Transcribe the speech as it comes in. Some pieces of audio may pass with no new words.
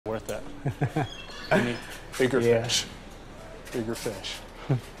I need bigger fish. Bigger fish.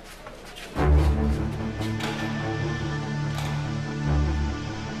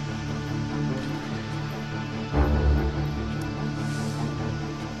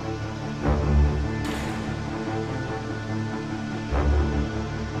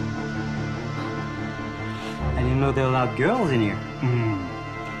 I didn't know they allowed girls in here.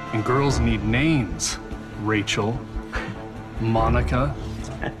 And girls need names. Rachel, Monica,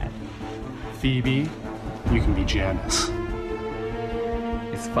 Phoebe, you can be Janice.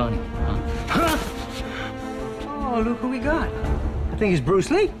 It's funny, huh? Oh, look who we got. I think it's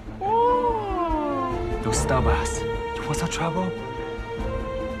Bruce Lee. Those stubborns. You want some trouble?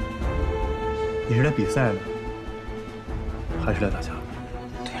 你是来比赛的，还是来打架的？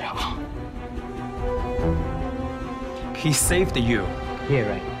对了 He saved you. Yeah,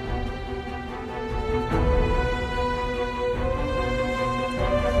 right.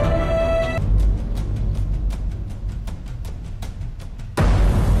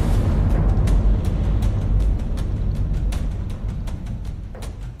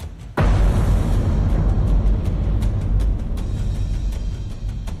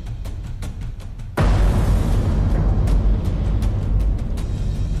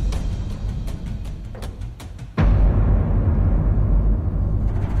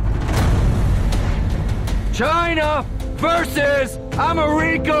 China versus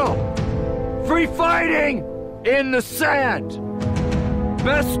America. Free fighting in the sand.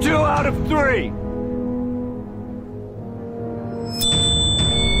 Best 2 out of 3.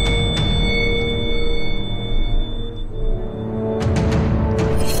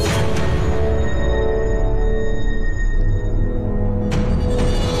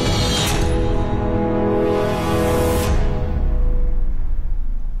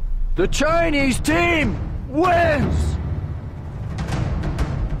 The Chinese team wins!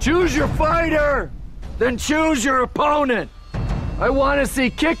 Choose your fighter, then choose your opponent. I want to see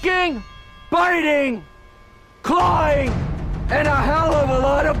kicking, biting, clawing, and a hell of a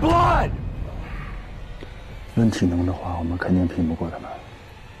lot of blood. 论体能的话，我们肯定拼不过他们。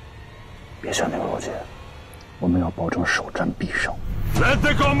别想那个逻辑，我们要保证首战必胜。Let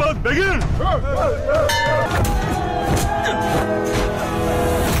the combat begin!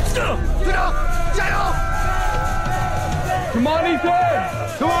 队长，加油！ Come on, Ethan!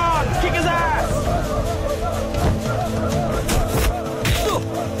 Come on, kick his ass!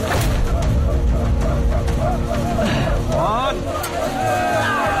 Come on!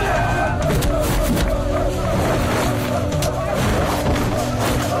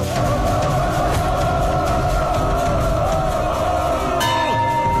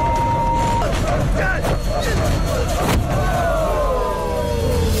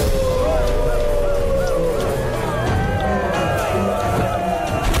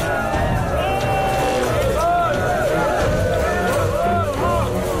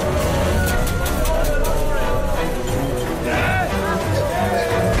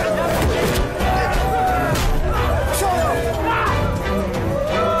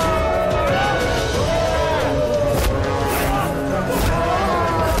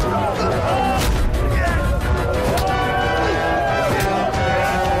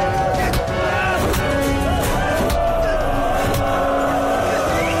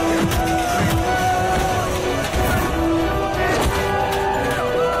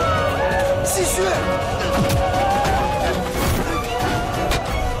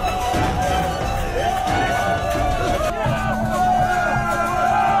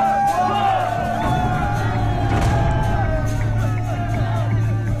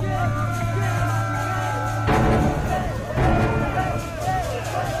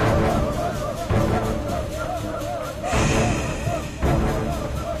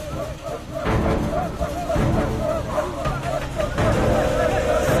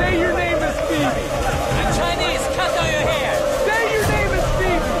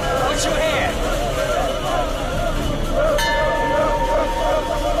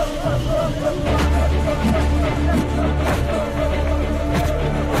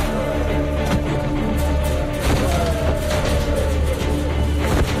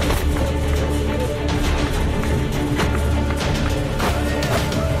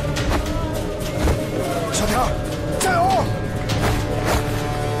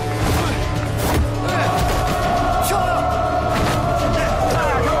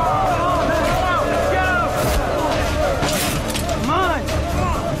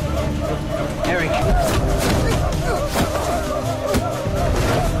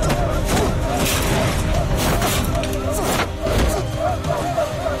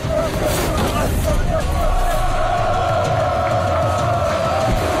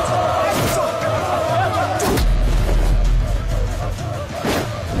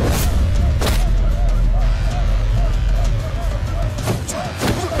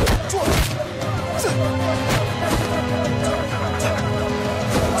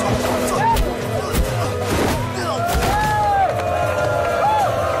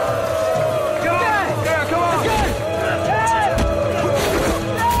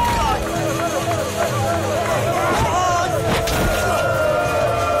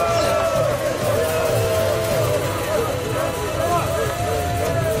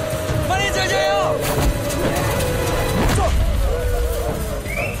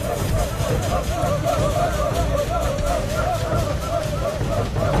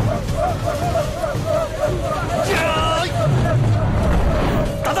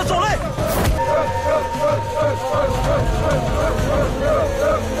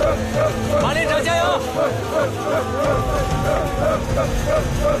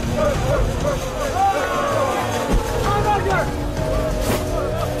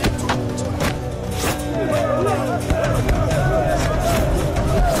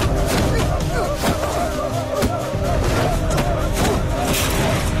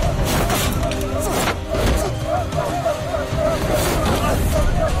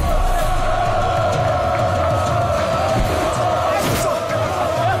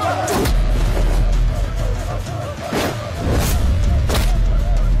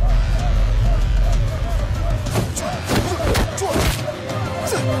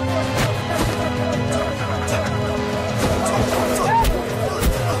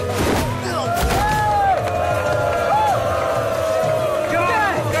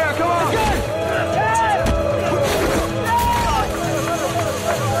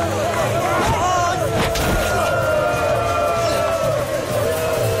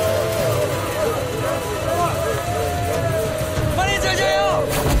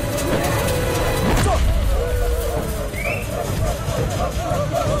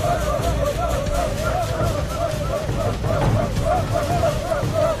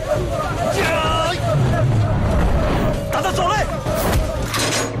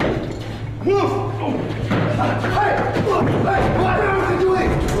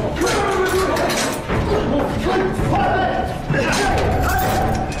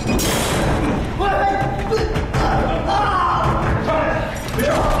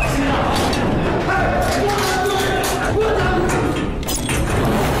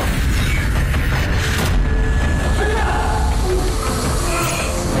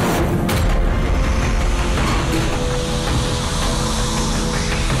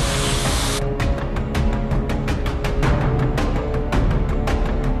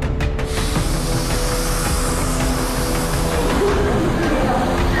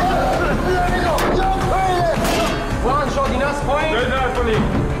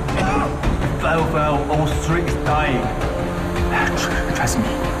 Street is dying. Trust me.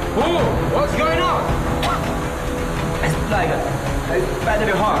 Oh, what's going on? It's like it's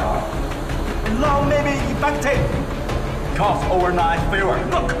battery hard. Lung may be infected. Cause overnight fever.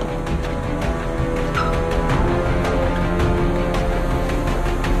 Look.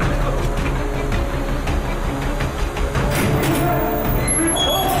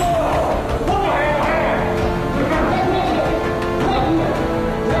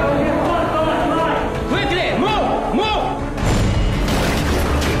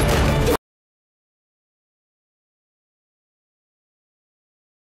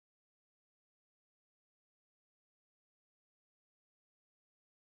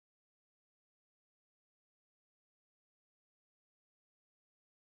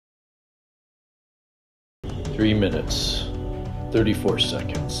 Three minutes, 34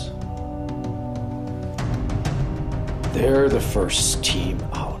 seconds. They're the first team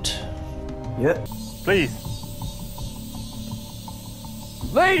out. Yep. Please.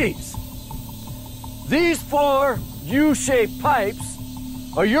 Ladies, these 4 U-shaped pipes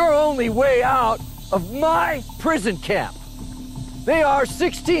are your only way out of my prison camp. They are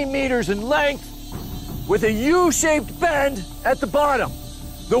 16 meters in length with a U-shaped bend at the bottom.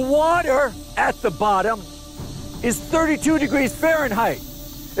 The water at the bottom is 32 degrees Fahrenheit.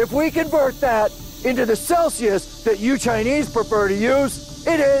 If we convert that into the Celsius that you Chinese prefer to use,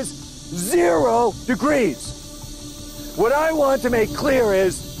 it is 0 degrees. What I want to make clear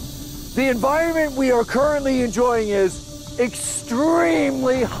is the environment we are currently enjoying is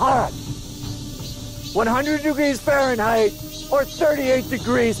extremely hot. 100 degrees Fahrenheit or 38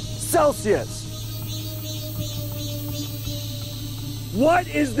 degrees Celsius. What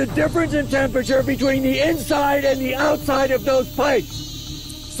is the difference in temperature between the inside and the outside of those pipes?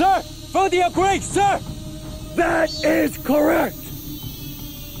 Sir, fully agree, sir! That is correct!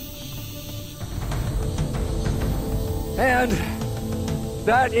 And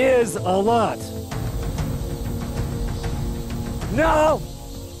that is a lot. Now,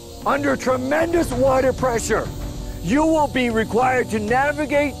 under tremendous water pressure, you will be required to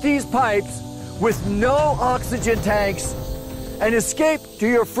navigate these pipes with no oxygen tanks and escape to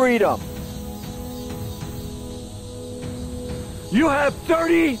your freedom. You have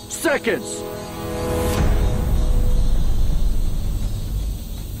 30 seconds.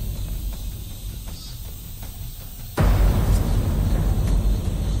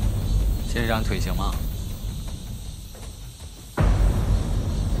 Can 这张腿行吗？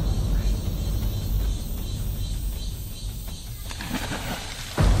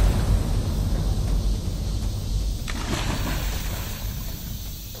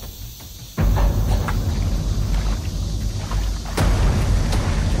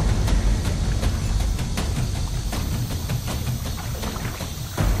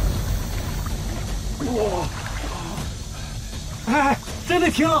哎，真的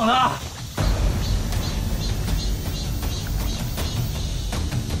挺冷的。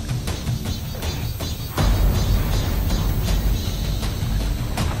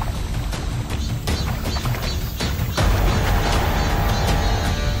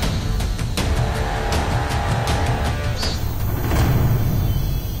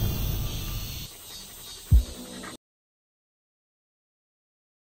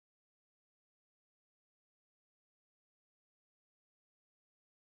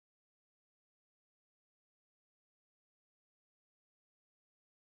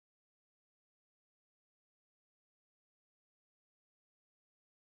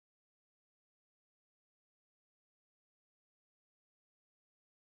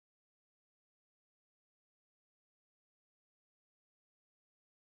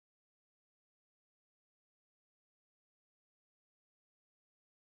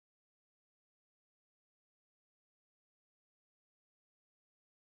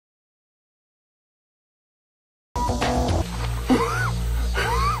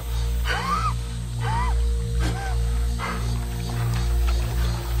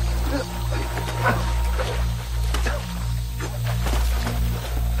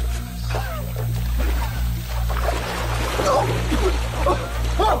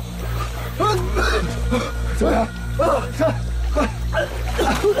怎么样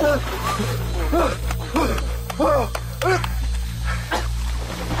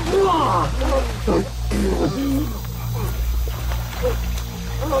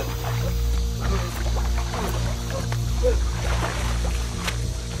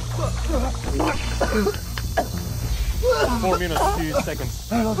？4 minutes, 2 seconds.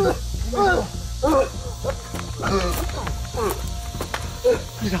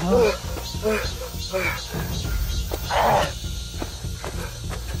 队长，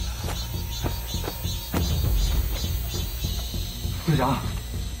队长，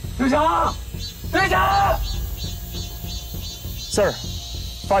队长，队长 Sir,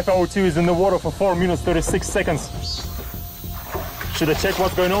 502 is in the water for 4 minutes, 36 seconds. Should I check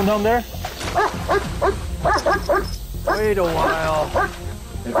what's going on down there? Wait a while.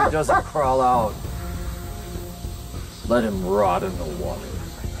 If he doesn't crawl out, let him rot in the water.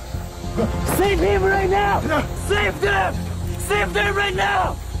 Save him right now! Save them! Save them right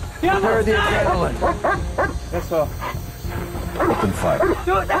now! Prepare the adrenaline. Yes, sir. Open fire.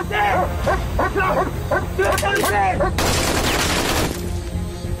 Do it down there! Do it down there!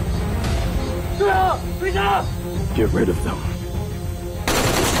 Get rid of them.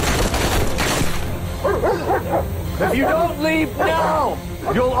 If you don't leave now,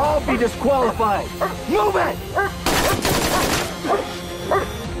 you'll all be disqualified. Move it!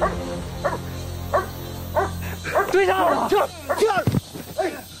队长，这，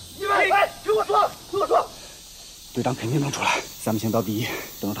你们，哎，给我坐。队长肯定能出来，咱们先到第一，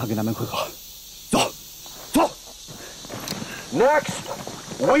等着他跟咱们会合。走。 Next,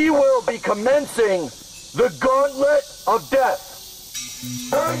 we will be commencing the Gauntlet of Death.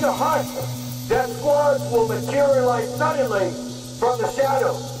 During the hunt, death squads will materialize suddenly from the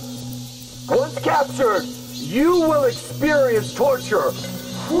shadows. Once captured, you will experience torture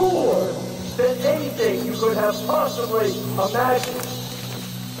crueler than anything you could have possibly imagined.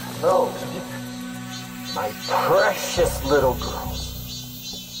 So, my precious little girl,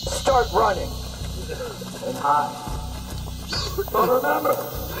 start running and hide. But remember,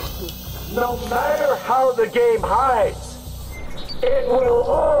 no matter how the game hides, it will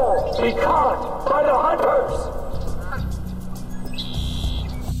all be caught by the hunters.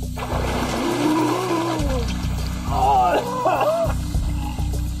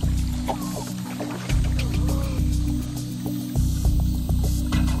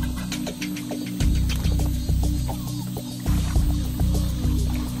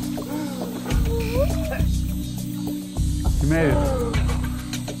 妹妹。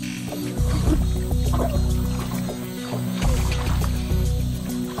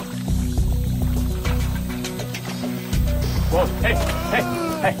Whoa, hey,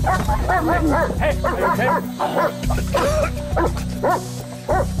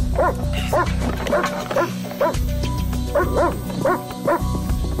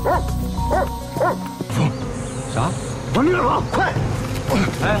啥？往那边跑，快！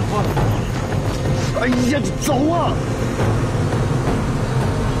哎，哎呀，走啊！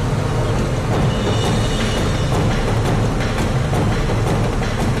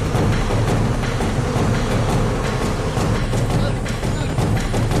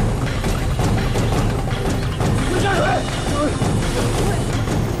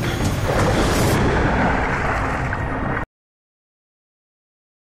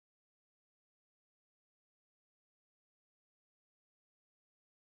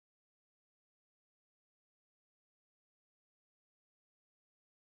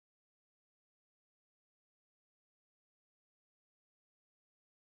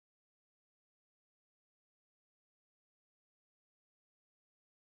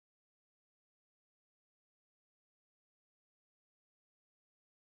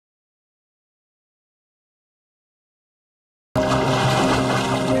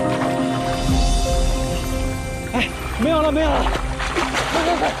有了，没有了！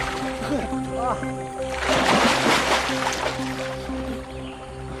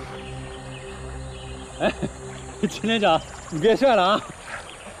哎，秦连长，你别帅了啊！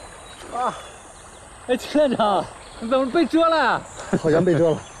啊！哎，秦连长，你怎么被蛰了？好像被蛰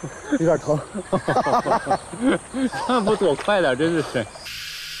了，有点疼。这不躲快点，真的是。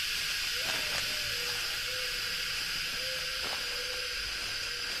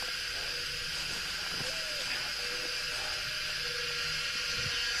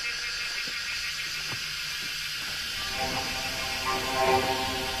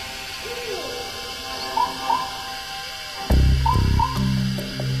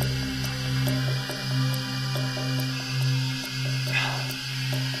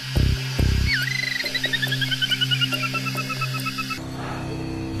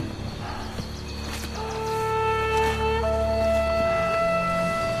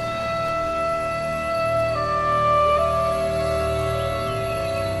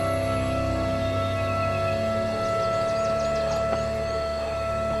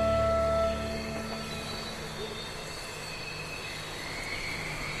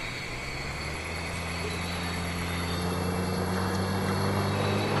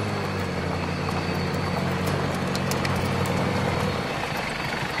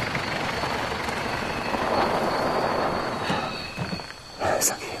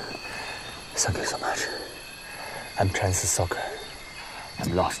 Thank you so much. I'm Chinese soccer.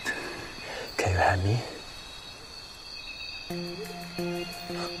 I'm lost. Can you help me?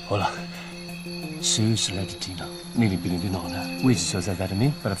 好了，谁是來自智能？你哋邊啲攞啦？位置所在在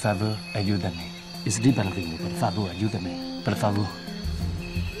你，per favor aiutami. Is di per favor, per favor aiutami, per favor.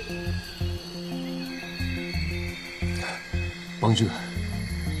 Bonjour.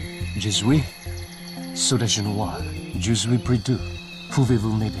 Je suis soldat chinois. Je suis prêt.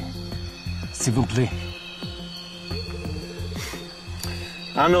 Pouvez-vous m'aider? S'il vous plaît.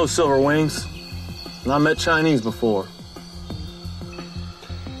 I know Silver Wings. I met Chinese before.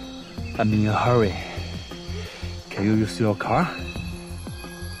 I'm in a hurry. Can you use your car?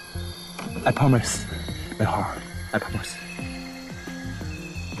 I promise. My heart. I promise.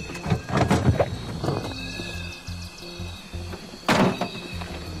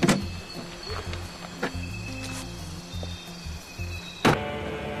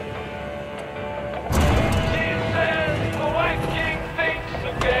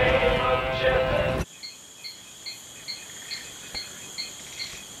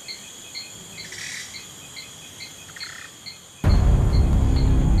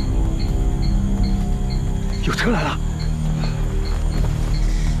 “有车来了！”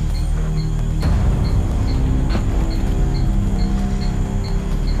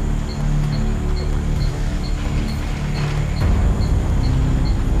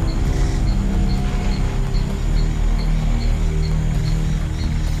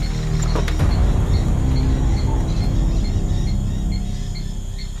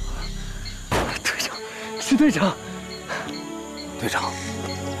队长，是队长。队长。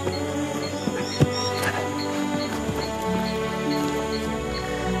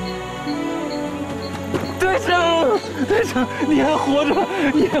 队长，队长，你还活着，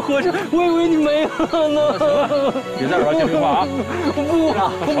你还活着，我以为你没了呢。别在这玩电话啊！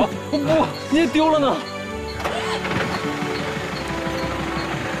不，你也丢了呢。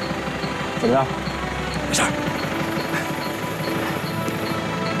怎么样？没事。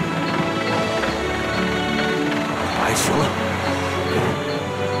还行了。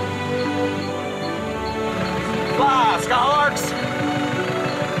Fly, Skylarks!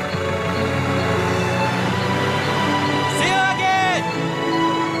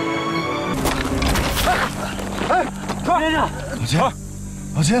秦连长，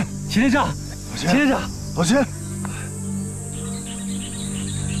老秦，秦连长，秦连长，老秦，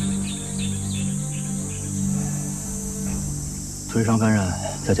腿伤感染，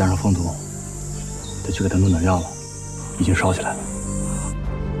再加上风毒，得去给他弄点药了，已经烧起来了。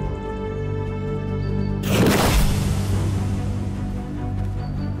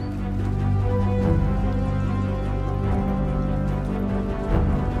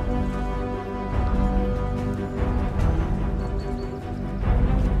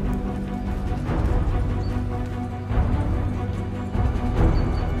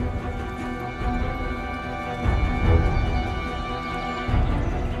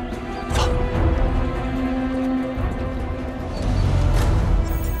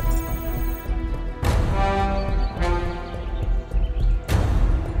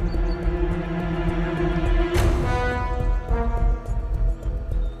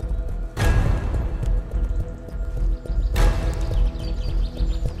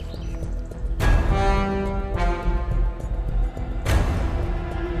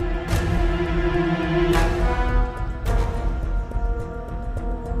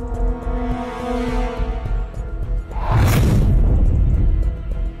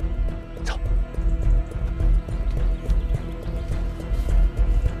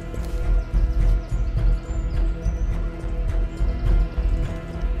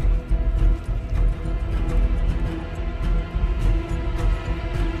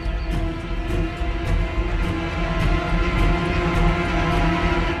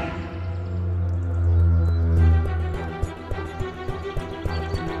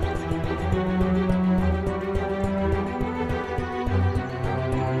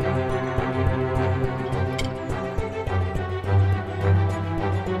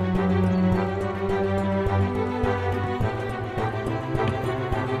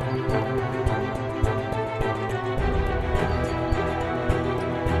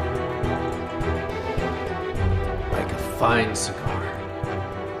fine cigar.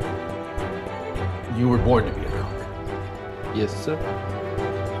 You were born to be a cook. Yes, sir.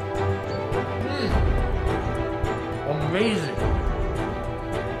 Amazing.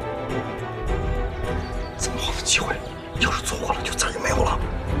 这么好的机会，要是错过了，就再也没有了。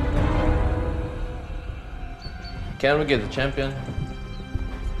 Can we get the champion?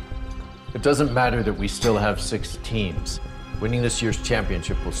 It doesn't matter that we still have 6 teams. Winning this year's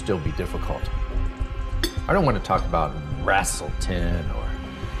championship will still be difficult. I don't want to talk about Rassleton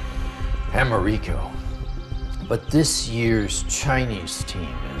or Americo, but this year's Chinese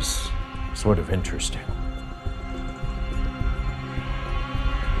team is sort of interesting.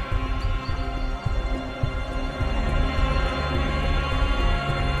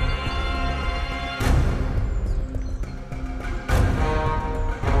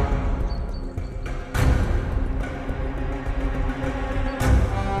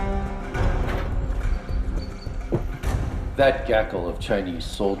 That gaggle of Chinese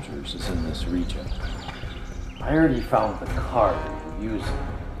soldiers is in this region. I already found the car they were using.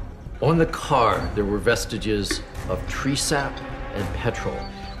 On the car, there were vestiges of tree sap and petrol,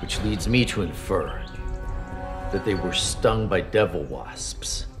 which leads me to infer that they were stung by devil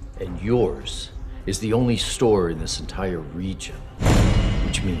wasps, and yours is the only store in this entire region,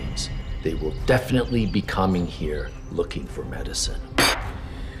 which means they will definitely be coming here looking for medicine.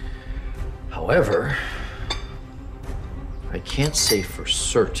 However, I can't say for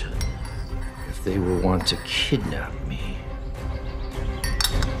certain if they will want to kidnap me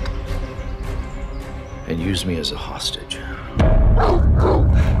and use me as a hostage.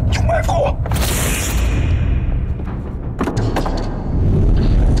 有埋伏我！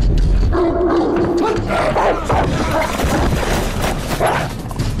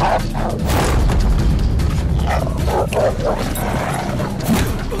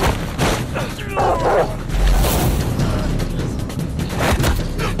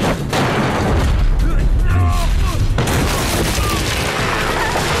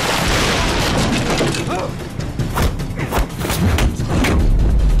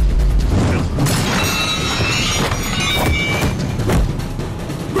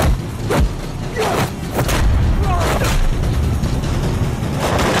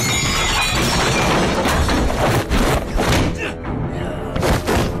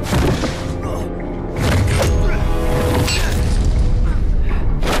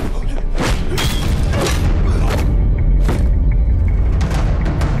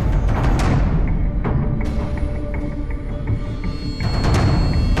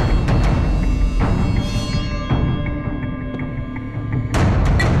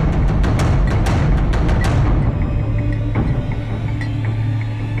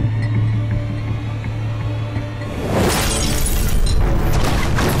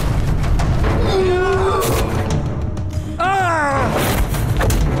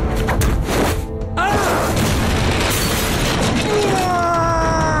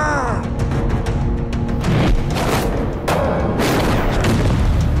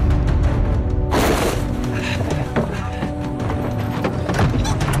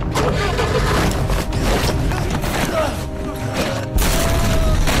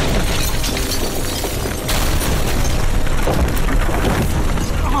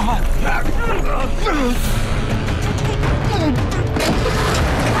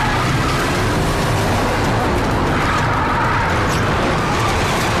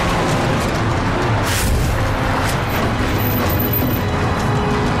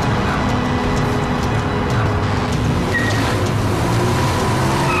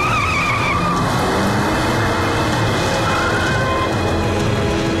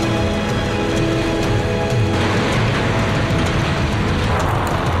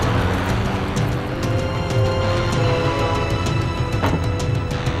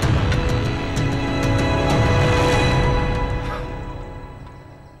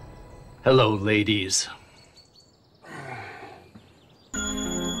 Hello, ladies.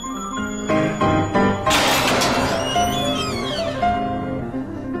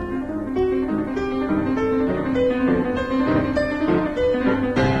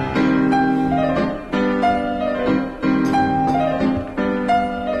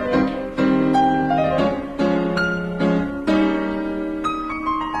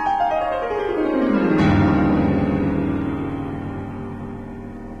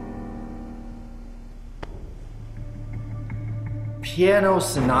 Piano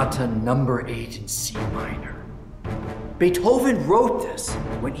Sonata Number 8 in C minor. Beethoven wrote this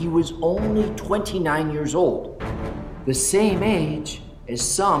when he was only 29 years old, the same age as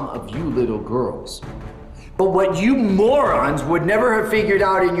some of you little girls. But what you morons would never have figured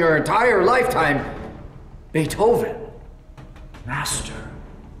out in your entire lifetime, Beethoven master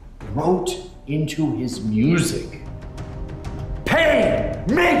wrote into his music, "Pain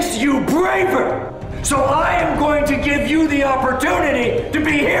makes you braver, so I am going to give you the opportunity to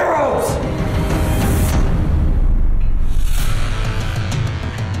be heroes."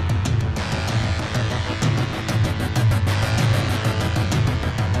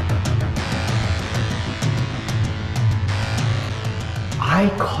 I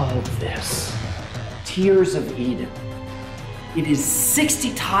call this Tears of Eden. It is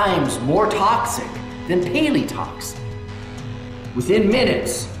 60 times more toxic than Paley-tox. Within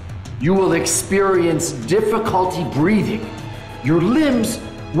minutes, you will experience difficulty breathing. Your limbs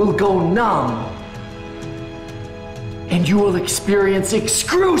will go numb. And you will experience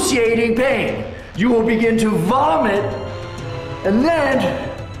excruciating pain. You will begin to vomit. And then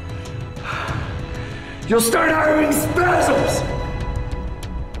you'll start having spasms.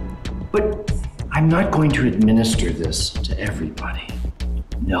 But I'm not going to administer this to everybody.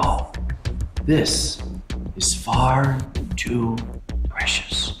 No, this is far too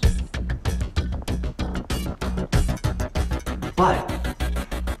precious. But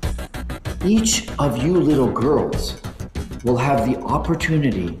each of you little girls will have the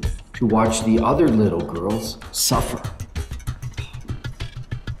opportunity to watch the other little girls suffer.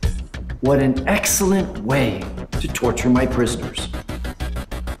 What an excellent way to torture my prisoners.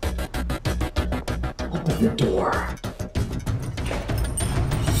 Open the door.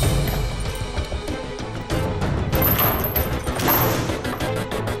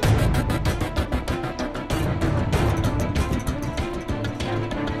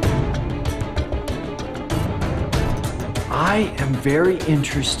 I am very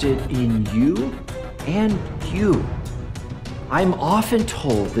interested in you and you. I'm often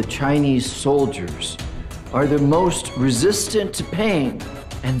told that Chinese soldiers are the most resistant to pain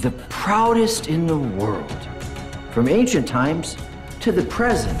and the proudest in the world. From ancient times to the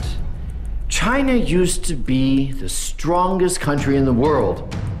present, China used to be the strongest country in the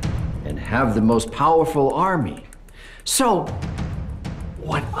world and have the most powerful army. So,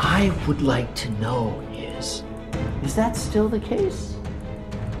 what I would like to know is that still the case?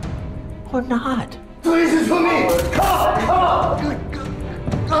 Or not? Please, for me! Come on!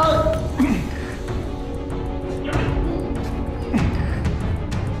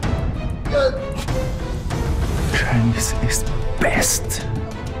 Chinese is best.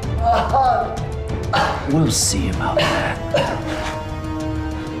 We'll see about that.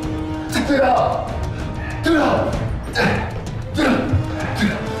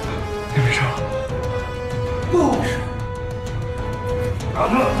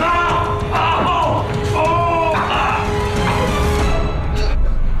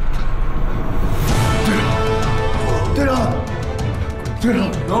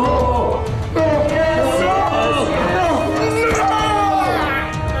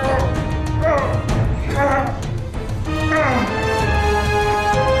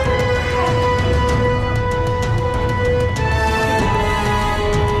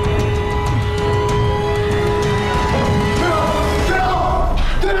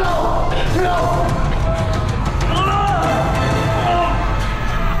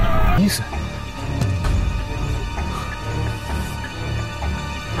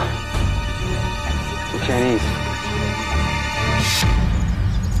 Chinese.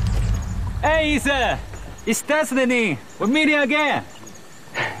 Hey, Isa! It's Destiny! We're meeting again!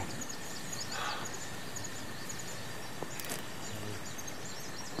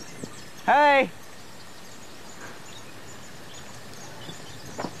 Hey!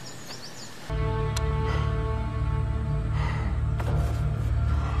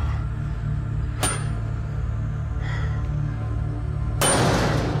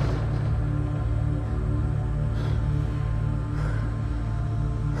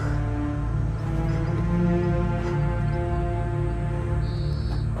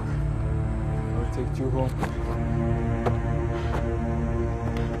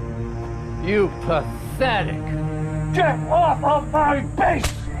 You pathetic! Get off of my base!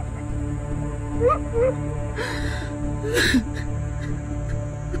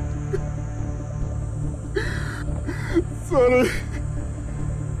 Sorry.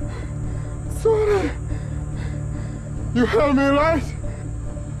 You held me right?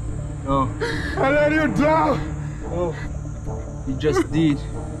 No. I let you down. Oh, you just did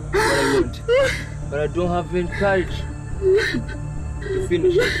what I want. But I don't have any courage to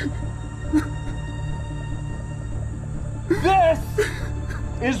finish it. This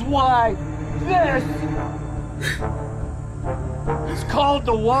is why this is called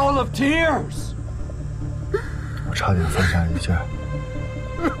the Wall of Tears. 我差点犯下一件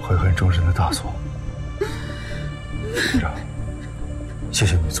悔恨终身的大错。队长，谢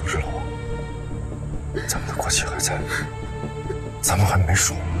谢你阻止了我。咱们的国旗还在，咱们还没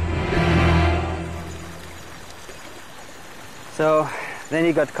输。So then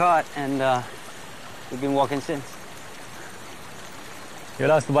he got caught, and we've been walking since. You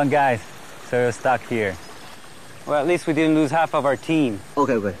lost one guy, so you're stuck here. Well, at least we didn't lose half of our team.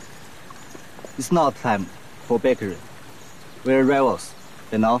 Okay. It's not time for bickering. We're rivals,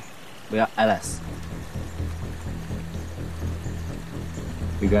 you know? We are allies.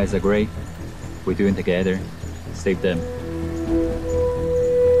 You guys agree? We're doing together. Save them.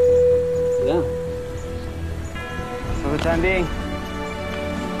 Yeah. For the time being.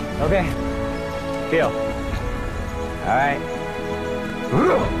 Okay. Feel. All right.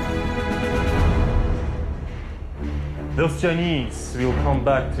 Those Chinese will come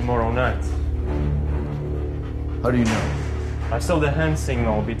back tomorrow night. How do you know? I saw the hand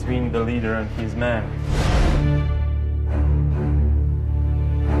signal between the leader and his man.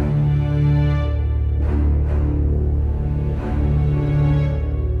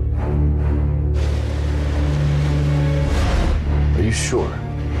 Are you sure?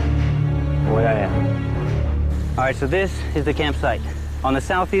 Oh, yeah. All right, so this is the campsite. On the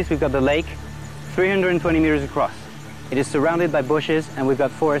southeast, we've got the lake, 320 meters across. It is surrounded by bushes, and we've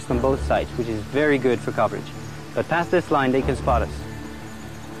got forest on both sides, which is very good for coverage. But past this line, they can spot us.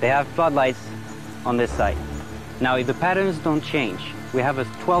 They have floodlights on this side. Now, if the patterns don't change, we have a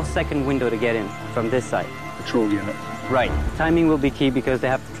 12-second window to get in from this side. Patrol unit. Right. Timing will be key because they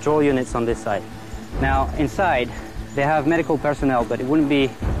have patrol units on this side. Now, inside, they have medical personnel, but it wouldn't be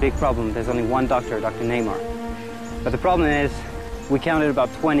a big problem. There's only one doctor, Dr. Neymar. But the problem is, we counted about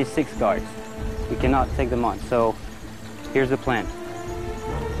 26 guards. We cannot take them on, so here's the plan.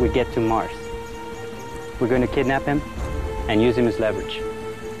 We get to Mars. We're going to kidnap him and use him as leverage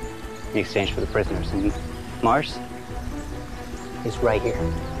in exchange for the prisoners. And Mars is right here.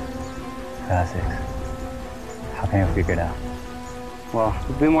 Classic. How can you figure it out? Well,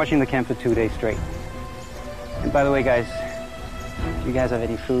 we've been watching the camp for 2 days straight. And by the way, guys, do you guys have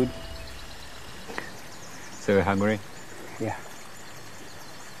any food? So you're hungry? Yeah.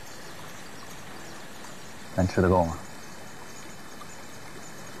 咱吃得够吗？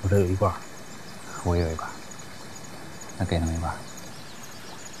我这有一罐，我也有一罐，那给他们一罐。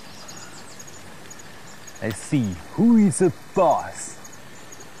Let's see who is the boss.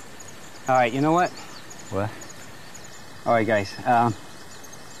 All right, you know what? What? All right, guys.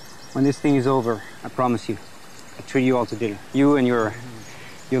 When this thing is over, I promise you, I'll treat you all to dinner. You and your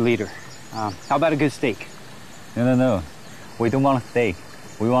leader. How about a good steak? No. We don't want a steak.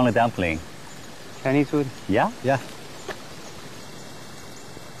 We want a dumpling. Chinese food? Yeah? Yeah.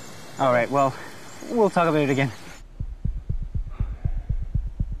 All right, well, we'll talk about it again.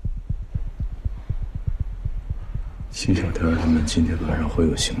 辛小天他们今天晚上会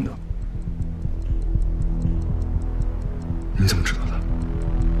有行动。你怎么知道的？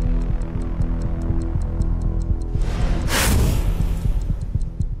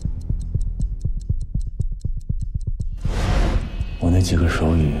我那几个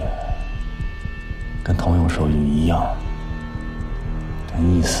手语跟通用手语一样，但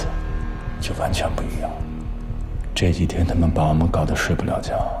意思就完全不一样。这几天他们把我们搞得睡不了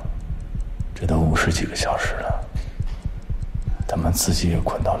觉，这都50几个小时了，他们自己也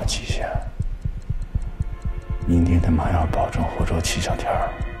困到了极限。明天他们还要保证活捉齐小天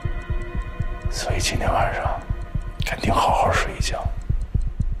儿，所以今天晚上肯定好好睡一觉。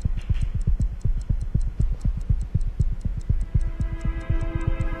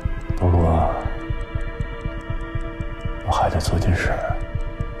不过我还得做件事。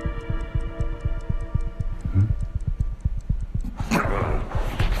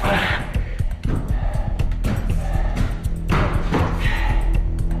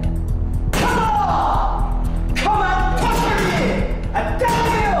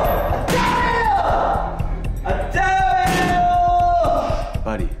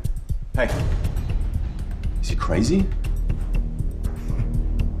Buddy, hey, is he crazy?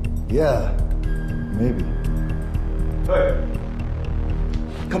 Yeah, maybe. Hey,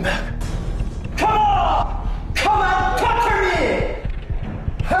 come back. Come on! Come and torture me!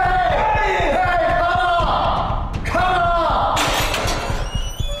 Hey, come on! Come on!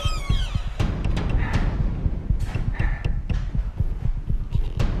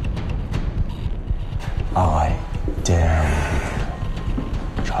 I dare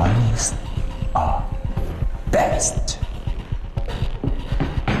you. Chinese are best.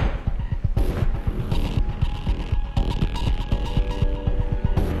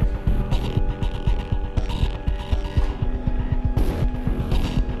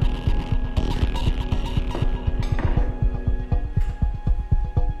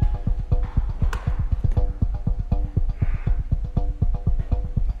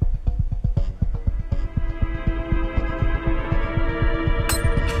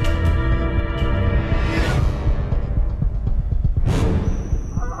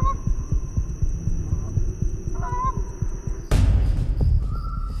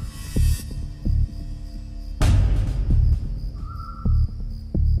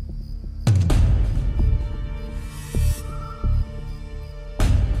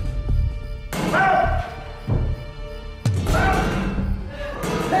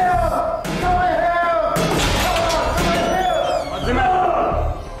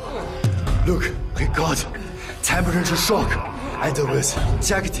 Look, he got temperature shock and was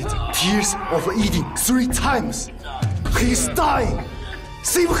ejected tears of eating 3 times. He's dying.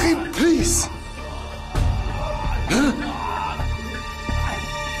 Save him, please. Huh?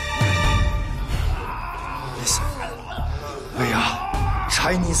 Listen, we are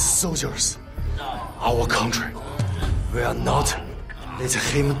Chinese soldiers. Our country. We are not let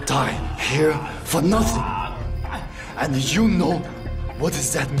him die here for nothing. And you know what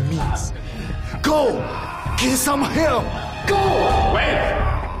that means. Go! Get some help! Go! Wait!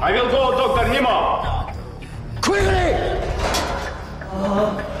 I will go, Dr. Nemo! Quickly!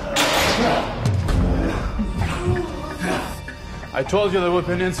 I told you there would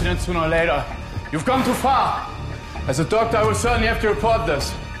be an incident sooner or later. You've gone too far. As a doctor, I will certainly have to report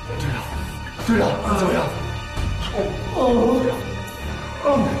this.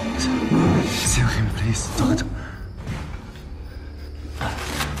 Save him, please, doctor.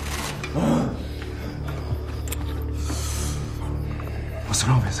 What's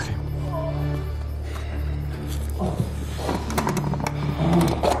wrong with him?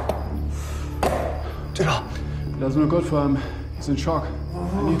 It doesn't look good for him. He's in shock.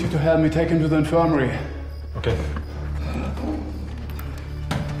 I need you to help me take him to the infirmary. Okay.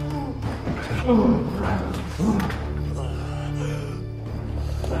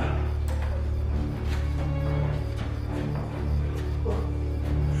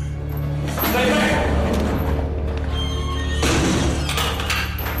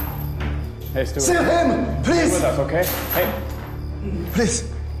 Hey, stay Save him, please. Stay with us, okay? Hey. Please.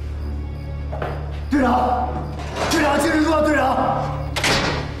 队长，队长，接着做，队长。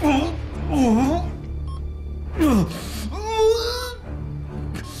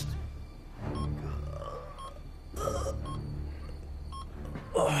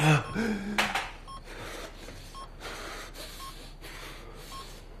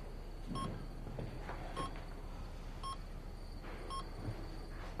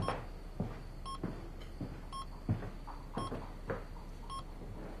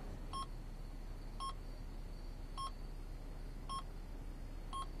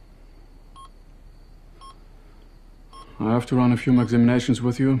I have to run a few more examinations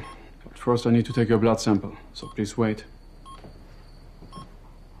with you, but first I need to take your blood sample, so please wait.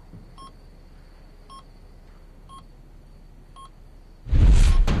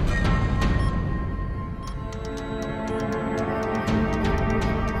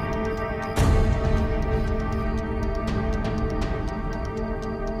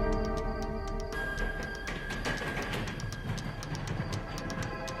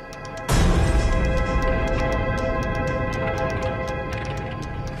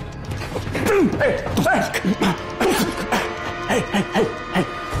 Hey!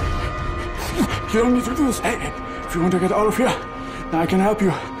 You don't need to do this. Hey, if you want to get out of here, then I can help you.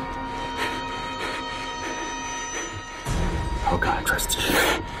 How can I trust you?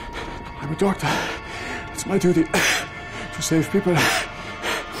 I'm a doctor. It's my duty to save people.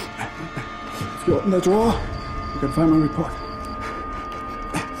 If you open the drawer, you can find my report.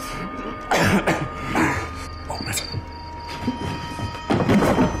 Open it.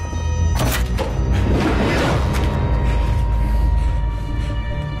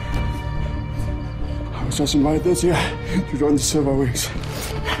 I was just invited this year to join the Silver Wings.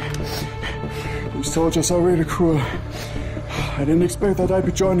 These soldiers are really cruel. I didn't expect that I'd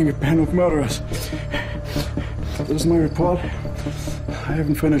be joining a band of murderers. This is my report. I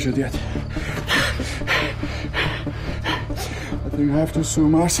haven't finished it yet. I think I have to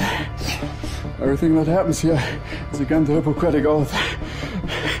assume us. Everything that happens here is against the Hippocratic Oath.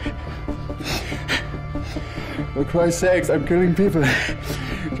 For Christ's sakes, I'm killing people,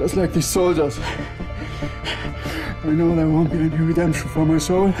 just like these soldiers. I know there won't be any redemption for my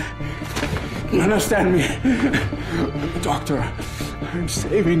soul. You understand me? I'm a doctor. I'm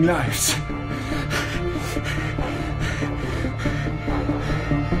saving lives.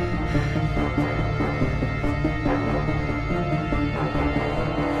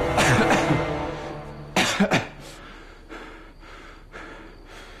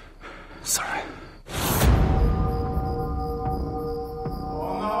 Sorry.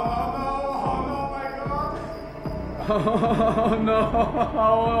 Oh no!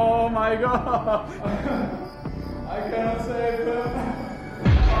 Oh my God! I cannot save him!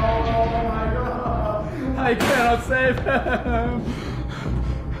 Oh my God! I cannot save him!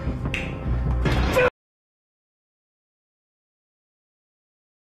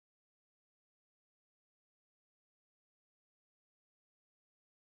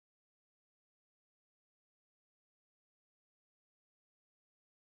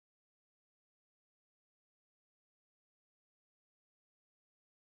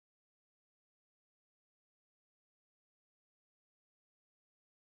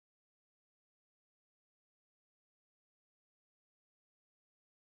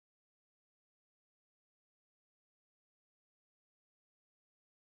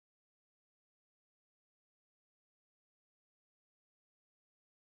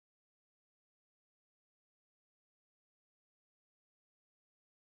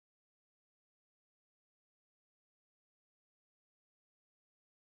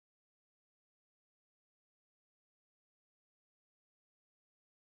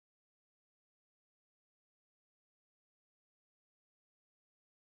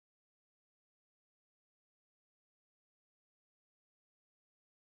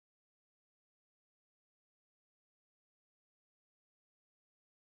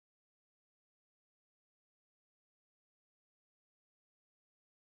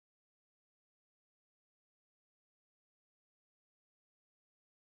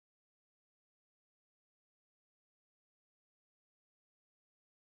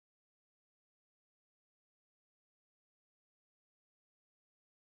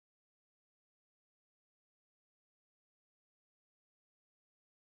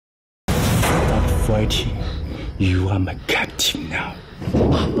 fighting. You are my captain now.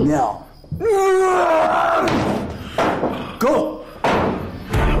 Now. Go!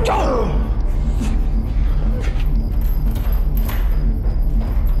 Go!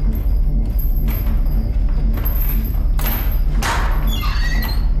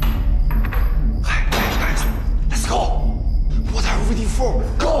 Guys, let's go! What are we waiting for?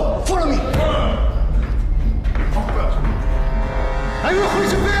 Go! Follow me! I will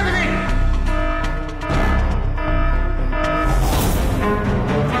hold you back!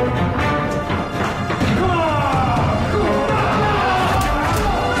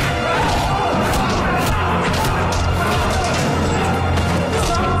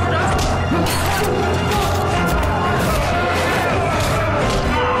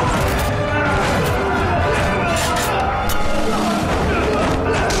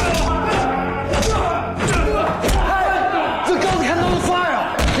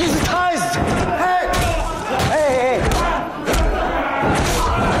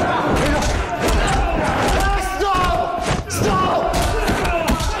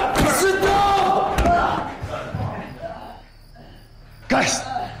 Guys,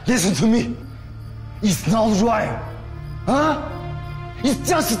 listen to me. It's not right. Huh? It's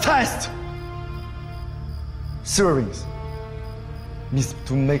just a test. Service needs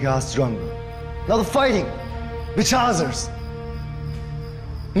to make us stronger, not fighting with others.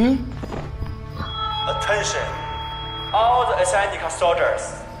 Attention, all the Asiatic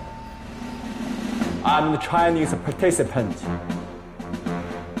soldiers. I'm the Chinese participant.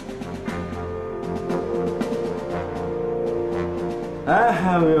 I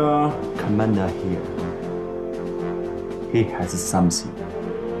have your commander here. He has something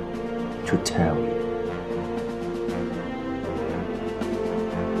to tell you.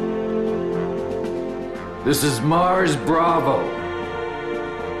 This is Mars Bravo.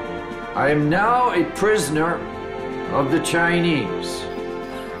 I am now a prisoner of the Chinese.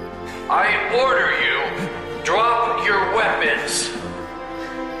 I order you, drop your weapons.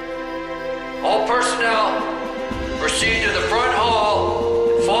 All personnel, proceed to the front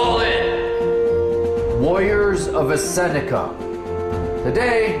hall and fall in. Warriors of Asenica.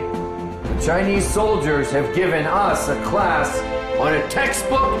 Today, the Chinese soldiers have given us a class on a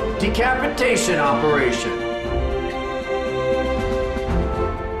textbook decapitation operation.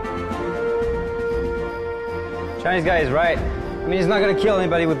 Chinese guy is right. I mean, he's not gonna kill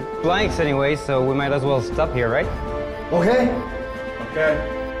anybody with blanks anyway, so we might as well stop here, right? Okay?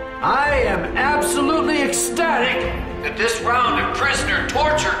 Okay. I am absolutely ecstatic that this round of prisoner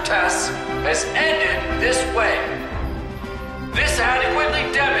torture tests has ended this way. This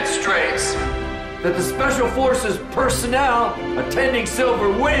adequately demonstrates that the Special Forces personnel attending Silver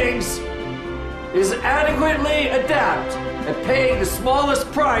Wings is adequately adept at paying the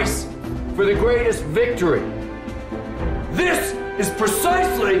smallest price for the greatest victory. This is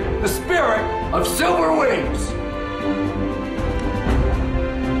precisely the spirit of Silver Wings.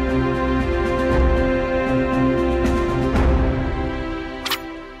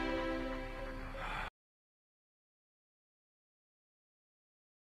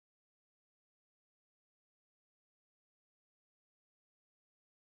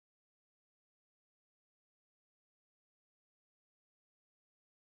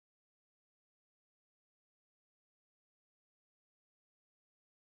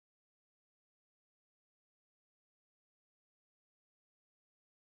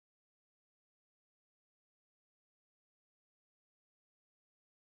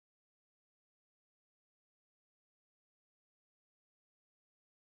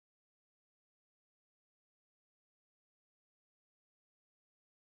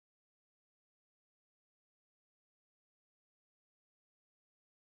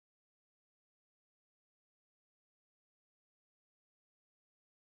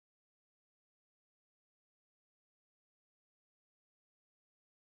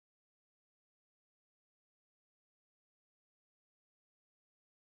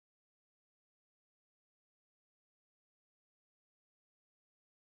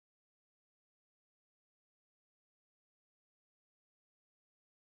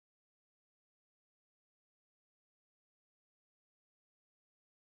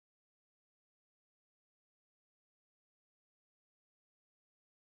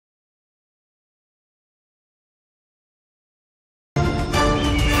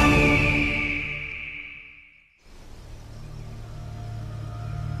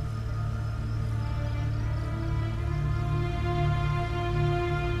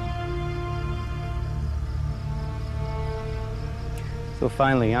 So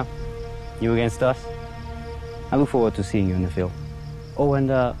finally, huh? You against us? I look forward to seeing you in the field. Oh, and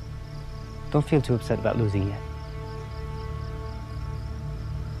Don't feel too upset about losing yet.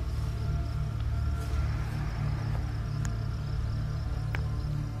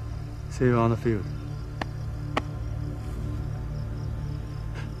 See you on the field.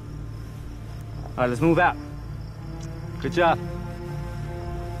 All right, let's move out. Good job. "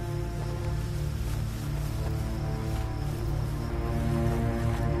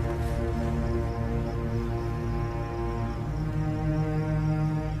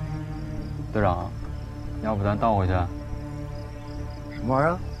队长，要不咱倒回去？"什么玩意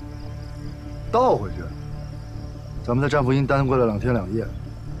儿？倒回去？咱们在战俘营耽搁了2天2夜，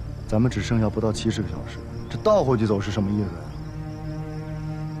咱们只剩下不到70个小时，这倒回去走是什么意思呀？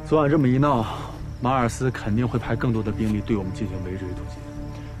昨晚这么一闹，马尔斯肯定会派更多的兵力对我们进行围追突袭，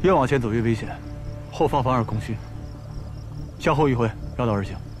越往前走越危险，后方反而空虚。向后一回，绕道而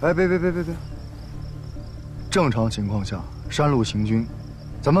行。哎，别！正常情况下，山路行军，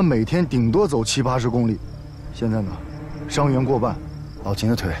咱们每天顶多走70、80公里。现在呢，伤员过半，老秦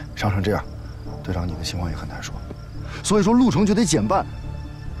的腿伤成这样，队长你的情况也很难说。所以说路程就得减半。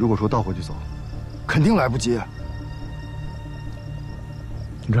如果说倒回去走，肯定来不及。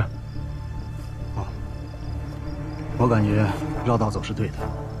听着，我感觉绕道走是对的，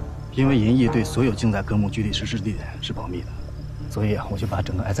因为营役对所有境在科目具体实施地点是保密的，所以我就把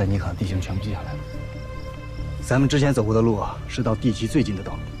整个埃塞尼卡地形全部记下来了。咱们之前走过的路是到地区最近的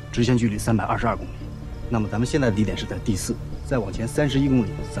道路，直线距离322公里。那么咱们现在的地点是在第4，再往前31公里，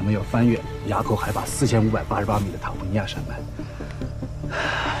咱们要翻越垭口海拔4588米的塔布尼亚山脉。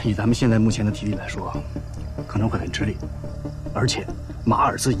以咱们现在目前的体力来说，可能会很吃力，而且马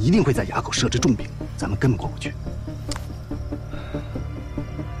尔斯一定会在垭口设置重兵，咱们根本过不去。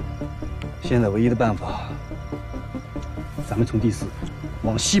现在唯一的办法，咱们从第4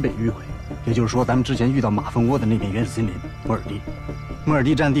往西北迂回，也就是说，咱们之前遇到马蜂窝的那片原始森林莫尔蒂。莫尔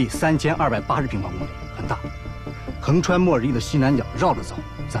蒂占地3280平方公里，很大。横穿莫尔蒂的西南角，绕着走，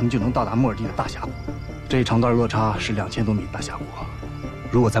咱们就能到达莫尔蒂的大峡谷。这一长段落差是2000多米的大峡谷。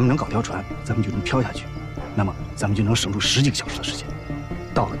如果咱们能搞条船，咱们就能漂下去，那么咱们就能省出10几个小时的时间。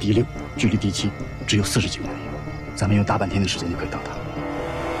到了第6，距离第7只有40几公里，咱们用大半天的时间就可以到达。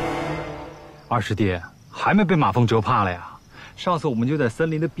二师弟还没被马蜂蛰怕了呀？上次我们就在森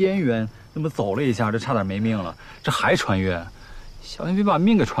林的边缘那么走了一下，这差点没命了，这还穿越，小心别把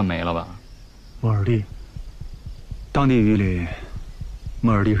命给穿没了吧？莫尔蒂，当地语里，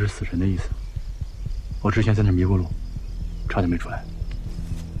莫尔蒂是死神的意思。我之前在那迷过路，差点没出来。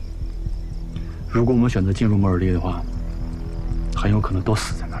如果我们选择进入莫尔蒂的话，很有可能都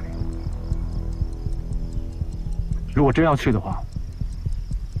死在那里。如果真要去的话，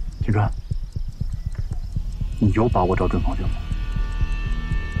金川，你有把握找准方向吗？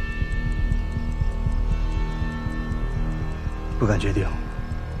不敢决定，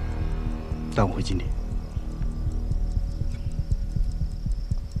但我会尽力。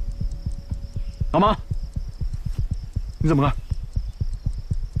老马，你怎么看？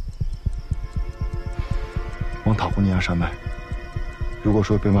往塔布尼亚山脉，如果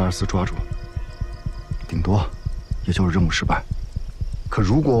说被马尔斯抓住，顶多也就是任务失败。可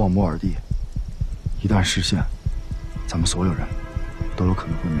如果往莫尔蒂，一旦实现，咱们所有人都有可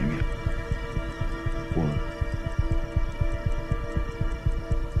能会泯灭。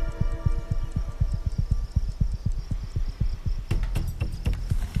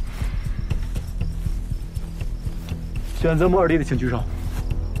选择莫尔蒂的请举手。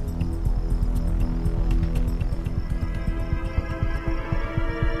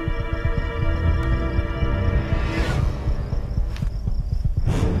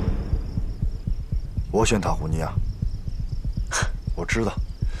我选塔胡尼亚。我知道，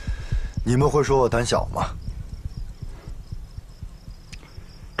你们会说我胆小吗？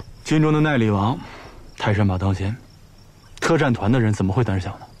军中的耐力王，泰山马当先，特战团的人怎么会胆小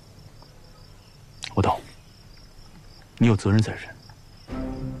呢？我懂，你有责任在身，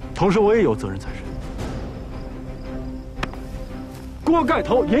同时我也有责任在身。锅盖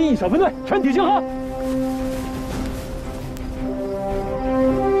头银翼小分队全体集合。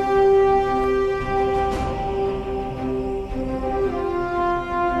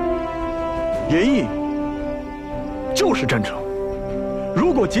银翼就是战争。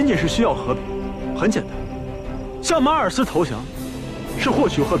如果仅仅是需要和平，很简单，向马尔斯投降是获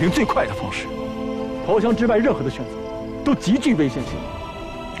取和平最快的方式。投降之外任何的选择都极具危险性。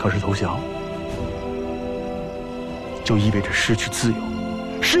可是投降就意味着失去自由，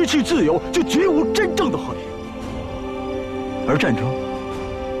失去自由就绝无真正的和平。而战争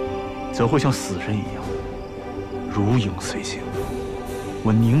则会像死神一样如影随形。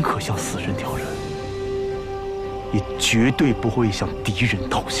我宁可向死神挑战，也绝对不会向敌人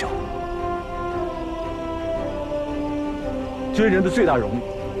投降。军人的最大荣誉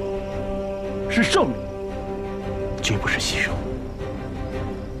是胜利，绝不是牺牲。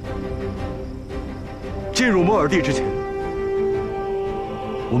进入摩尔地之前，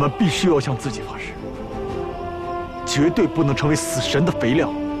我们必须要向自己发誓，绝对不能成为死神的肥料。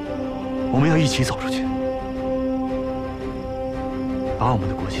我们要一起走出去，把我们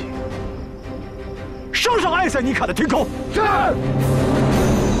的国旗升上爱塞尼卡的天空。是。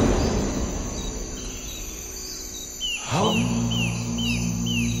好。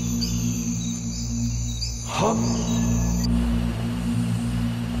好。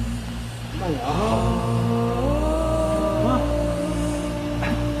慢点啊！啊！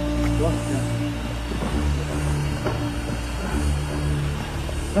走。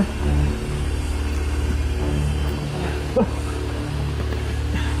来。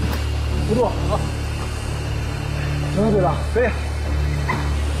扶住，好。行了，队长，可以。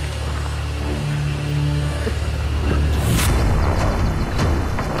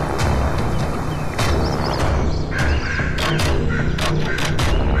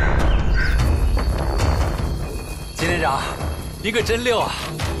金连长，你可真溜啊！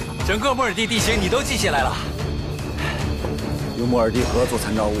整个莫尔蒂地形你都记下来了。有莫尔蒂河做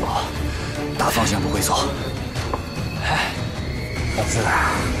参照物，大方向不会错。老师，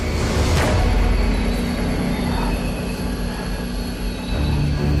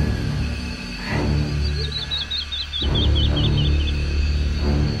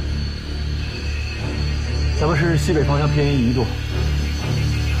咱们是西北方向偏移1度，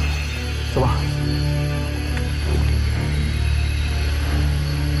走吧。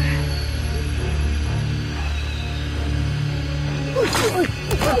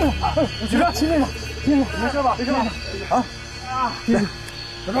起来，秦队长，秦队长，没事吧？没事吧？啊！来，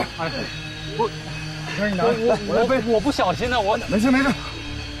小郑，我来背，我不小心的，我没事没事。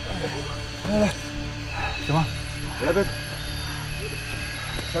来，行吗？我来背。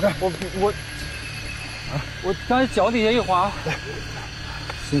小郑，我刚才脚底下一滑，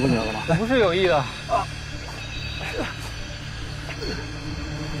辛苦你了，老马。不是有意的。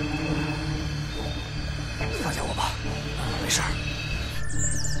放下我吧，没事。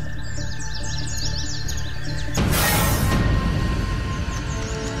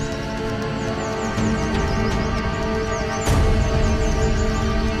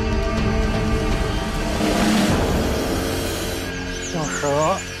小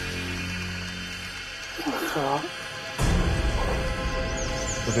蛇，小蛇，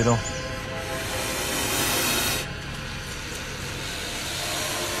都别动。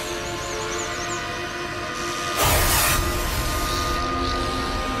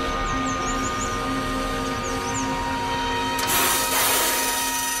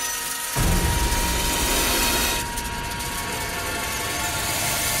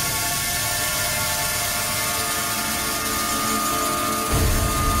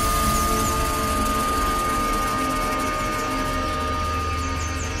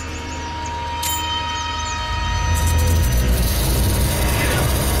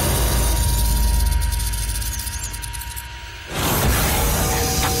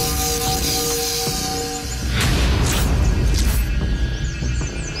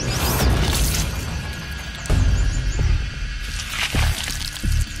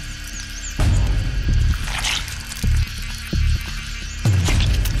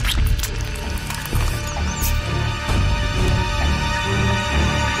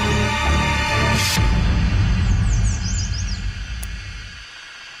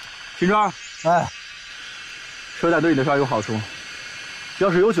秦川，哎，蛇仔对你的事儿有好处，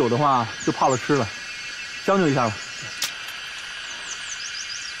要是有酒的话，就泡了吃了，将就一下吧。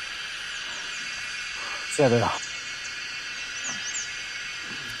谢谢队长。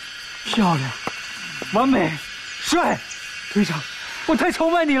漂亮，完美，帅，队长，我太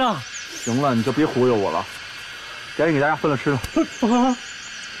崇拜你了。行了，你就别忽悠我了，赶紧给大家分了吃了。啊，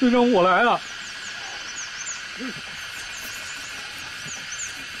队长，我来了。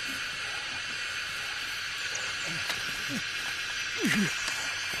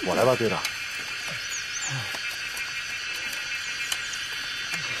我来吧，队长。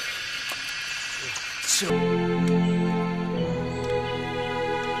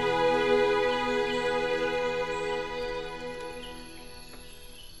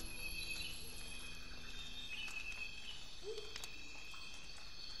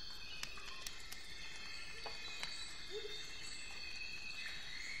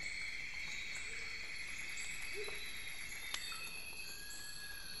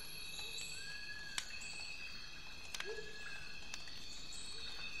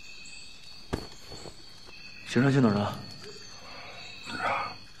行山去哪儿了？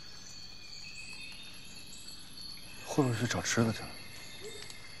会不会去找吃的去了？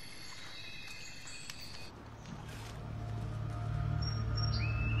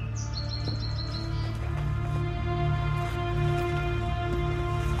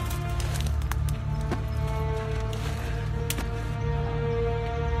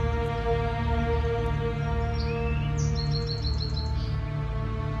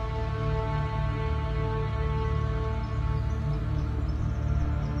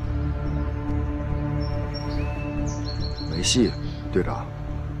没戏，队长。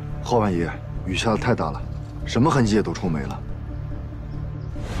后半夜雨下的太大了，什么痕迹也都冲没了。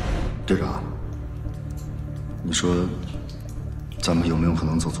队长，你说咱们有没有可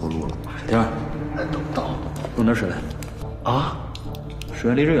能走错路了？田儿，等到，弄点水来。啊？水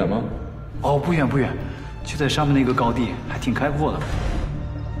源离这远吗？哦，不远不远，就在上面那个高地，还挺开阔的。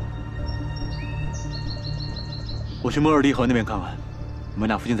我去摩尔蒂河那边看看，你们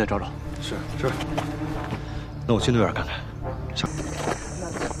俩附近再找找。是。那我去那边看看。上。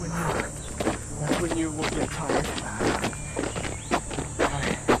When you will get tired.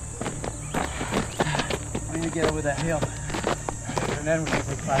 We need to get over that hill. And then we can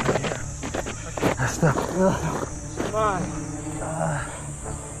take flight from here. Come on.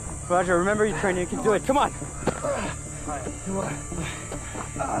 Roger, remember your training. You can do it. Come on. Come on.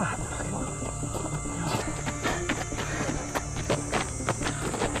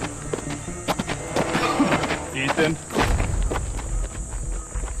 Ethan.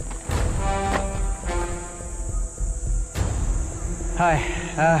 Hi,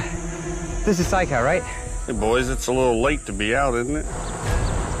 this is Saika, right? Hey, boys, it's a little late to be out, isn't it?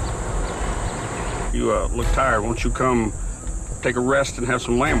 You look tired. Won't you come take a rest and have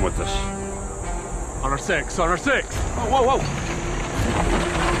some lamb with us? On our six. Oh, whoa.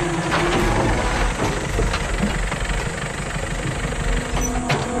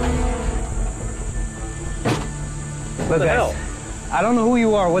 Look, guys, I don't know who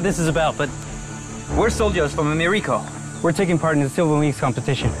you are or what this is about, but we're soldiers from America. We're taking part in the Silver Wings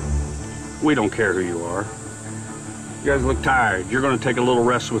competition. We don't care who you are. You guys look tired. You're going to take a little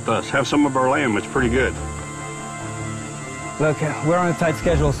rest with us. Have some of our lamb. It's pretty good. Look, we're on a tight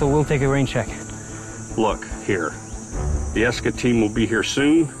schedule, so we'll take a rain check. Look, here. The ESCA team will be here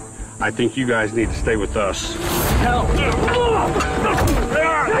soon. I think you guys need to stay with us. Help!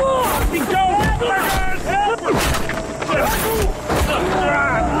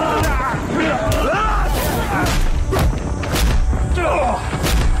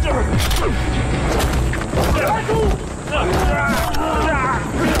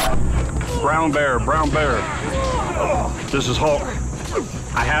 Brown bear. This is Hulk.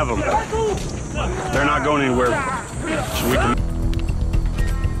 I have them. They're not going anywhere. So we can...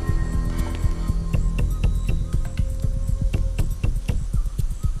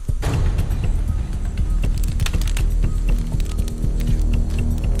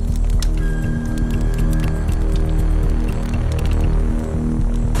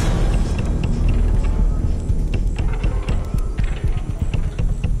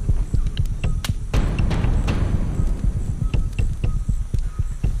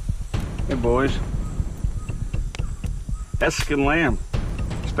 Hey, boys. Eskin lamb.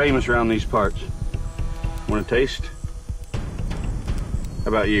 It's famous around these parts. Want a taste? How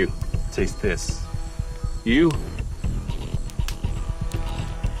about you? Taste this. You?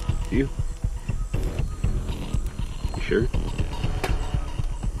 You? You sure?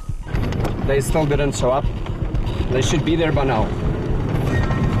 They still didn't show up. They should be there by now.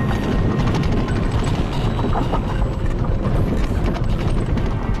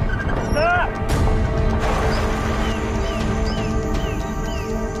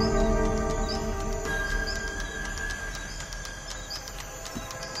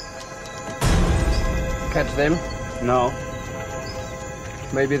 Catch them? No.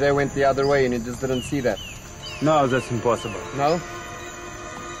 Maybe they went the other way and you just didn't see that. No, that's impossible. No?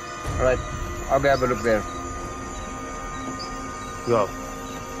 All right, I'll go have a look there. Go.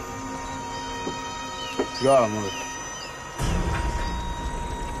 Go, move.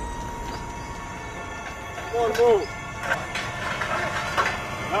 Come on, move.